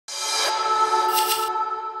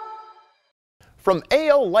From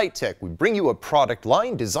AL Lightech, we bring you a product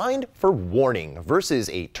line designed for warning versus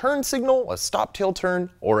a turn signal, a stop-tail turn,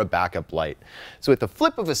 or a backup light. So at the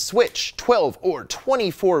flip of a switch, 12 or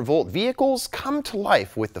 24 volt vehicles come to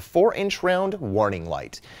life with the 4-inch round warning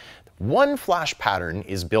light. One flash pattern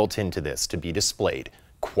is built into this to be displayed: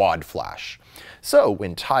 quad flash. So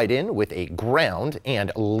when tied in with a ground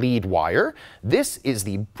and lead wire, this is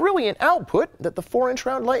the brilliant output that the 4-inch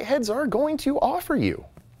round light heads are going to offer you.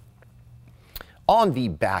 On the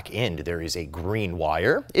back end, there is a green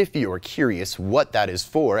wire. If you're curious what that is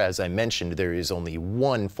for, as I mentioned, there is only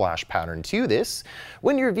one flash pattern to this.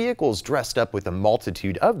 When your vehicle's dressed up with a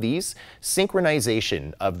multitude of these,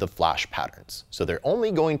 synchronization of the flash patterns. So they're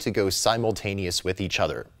only going to go simultaneous with each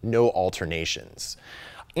other, no alternations.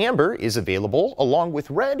 Amber is available along with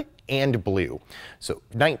red and blue. So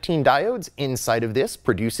 19 diodes inside of this,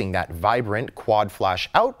 producing that vibrant quad flash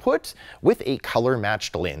output with a color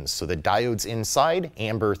matched lens. So the diodes inside,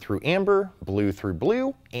 amber through amber, blue through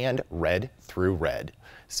blue, and red through red.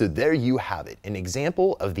 So there you have it, an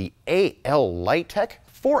example of the AL Lightech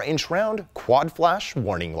 4-inch round quad flash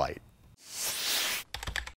warning light.